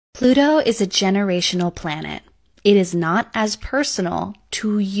Pluto is a generational planet. It is not as personal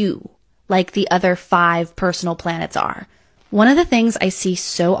to you like the other 5 personal planets are. One of the things I see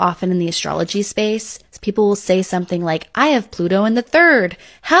so often in the astrology space is people will say something like, I have Pluto in the 3rd.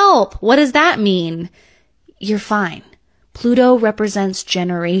 Help! What does that mean? You're fine. Pluto represents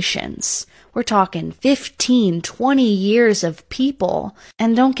generations. We're talking 15, 20 years of people.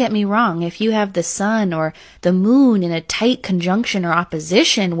 And don't get me wrong, if you have the sun or the moon in a tight conjunction or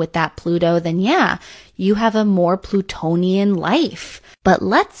opposition with that Pluto, then yeah, you have a more Plutonian life. But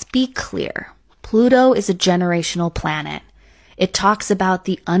let's be clear. Pluto is a generational planet. It talks about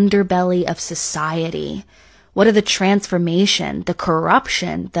the underbelly of society. What are the transformation, the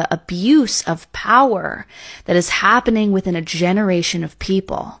corruption, the abuse of power that is happening within a generation of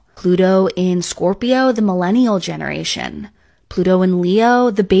people? Pluto in Scorpio, the millennial generation. Pluto in Leo,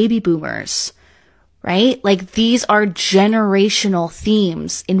 the baby boomers, right? Like these are generational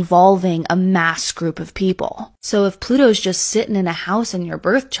themes involving a mass group of people. So if Pluto's just sitting in a house in your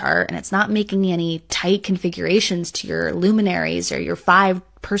birth chart and it's not making any tight configurations to your luminaries or your 5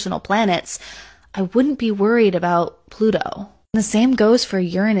 personal planets, I wouldn't be worried about Pluto. The same goes for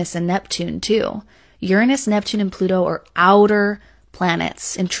Uranus and Neptune too. Uranus, Neptune, and Pluto are outer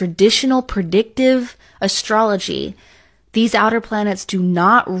planets. In traditional predictive astrology, these outer planets do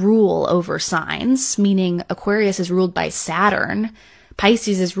not rule over signs, meaning Aquarius is ruled by Saturn,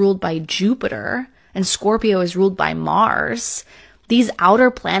 Pisces is ruled by Jupiter, and Scorpio is ruled by Mars. These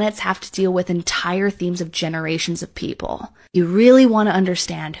outer planets have to deal with entire themes of generations of people. You really want to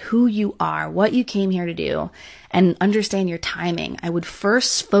understand who you are, what you came here to do, and understand your timing. I would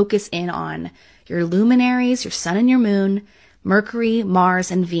first focus in on your luminaries, your sun and your moon, Mercury,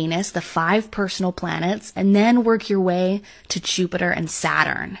 Mars, and Venus, the 5 personal planets, and then work your way to Jupiter and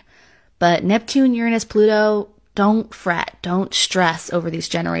Saturn. But Neptune, Uranus, Pluto, don't fret, don't stress over these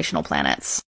generational planets.